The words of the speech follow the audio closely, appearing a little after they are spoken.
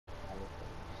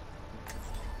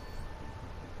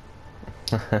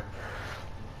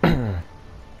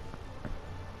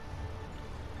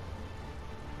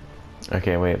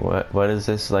Okay, wait, what is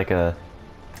this, like a...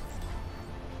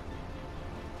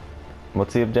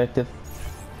 What's the objective?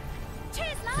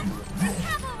 Cheers, lad! The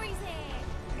cavalry's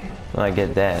here! Well, I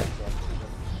get that.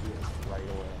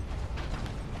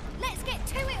 Let's get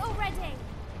to it already!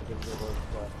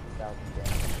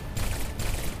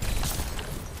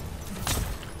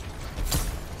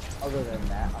 Other than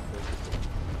that, I'm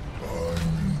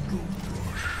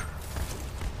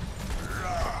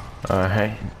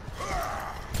Alright.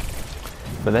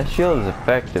 But that shield is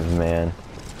effective, man.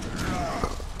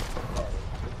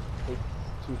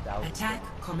 Attack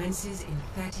commences in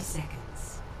 30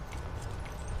 seconds.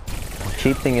 The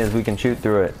cheap thing is we can shoot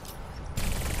through it.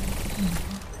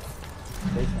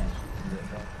 They can't shoot it,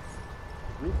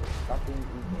 though. Stop being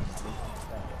evil.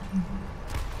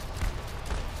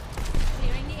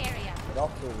 Clearing the area. It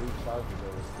also recharges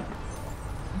over time.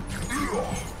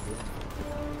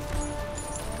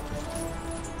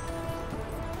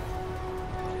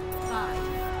 5,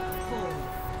 4,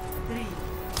 3,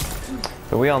 2.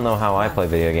 But we all know how I play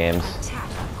video games. Attack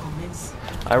commence.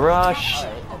 I rush!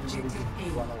 Objective A.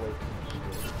 Run away from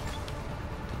the shield.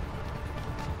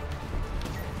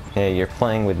 Hey, you're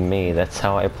playing with me. That's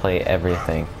how I play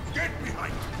everything.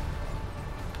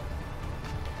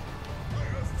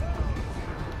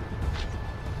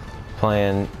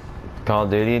 Playing Call of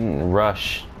Duty,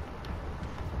 rush.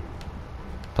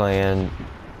 Playing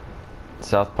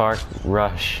South Park,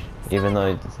 rush. Even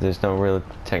though there's no real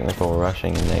technical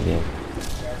rushing in that game.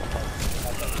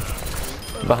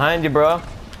 Behind you, bro.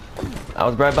 I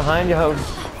was right behind you, ho. I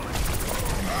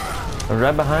was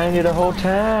right behind you the whole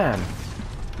time.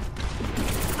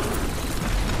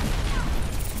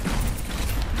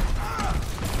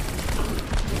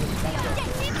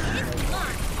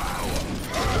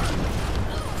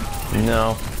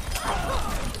 No.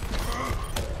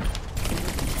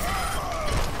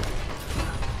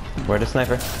 Where the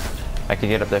sniper? I could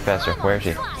get up there faster. Where is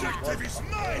she? Objective is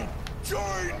mine!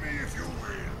 Join me if you will!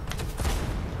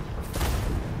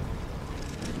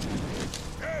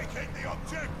 Taking the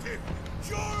objective!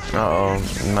 Join Uh-oh,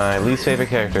 my least favorite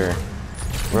character.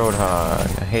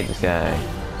 Roadhog. I hate this guy.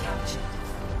 Captured.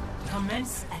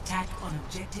 Commence attack on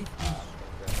objective B.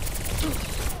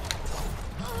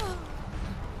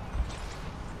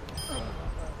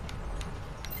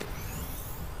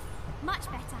 Much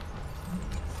better.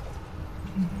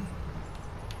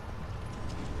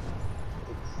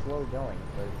 It's slow going,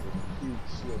 but it's a huge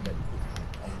shield that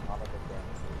takes a lot of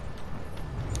damage.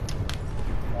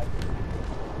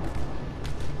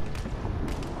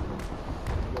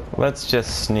 Let's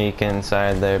just sneak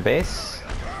inside their base.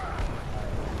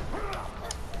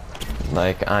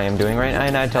 Like I am doing right now,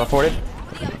 and I teleported.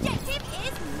 The objective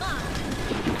is mine!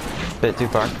 Bit too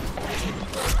far.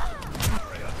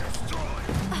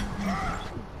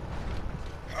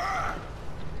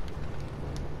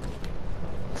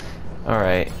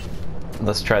 Alright,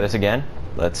 let's try this again.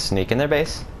 Let's sneak in their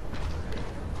base.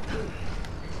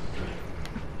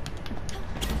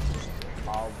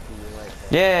 I'll be right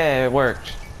there. Yeah, it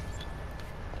worked.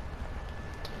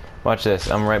 Watch this,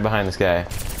 I'm right behind this guy.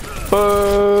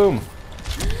 Boom!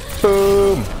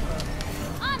 Boom!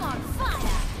 I'm on fire!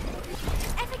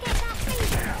 Ever get that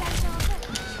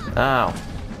feeling, deja Ow.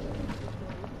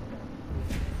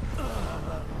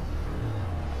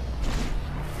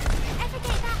 Ever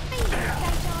get that feeling, deja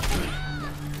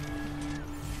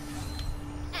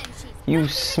And she's You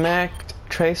smacked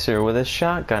Tracer with a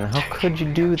shotgun. How could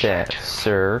you do that,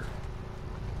 sir?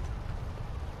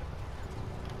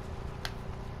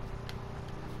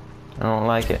 I don't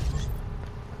like it.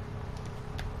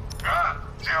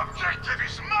 The objective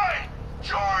is mine!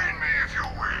 Join me if you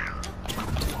will!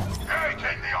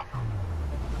 Taking the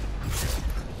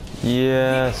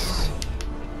Yes.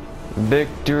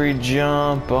 Victory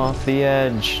jump off the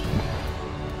edge.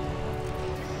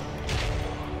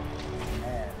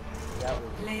 Man, that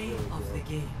was Play of the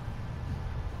game.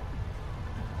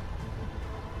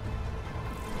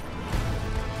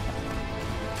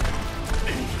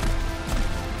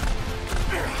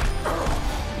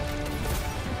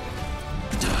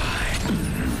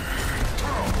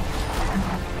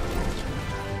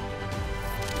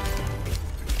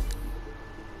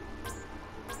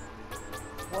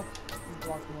 what? He's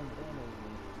walking on damage.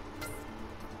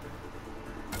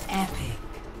 Epic.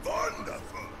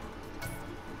 wonderful!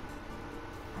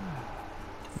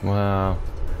 Wow.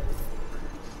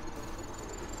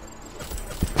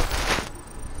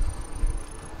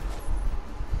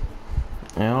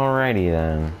 Alrighty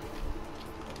then.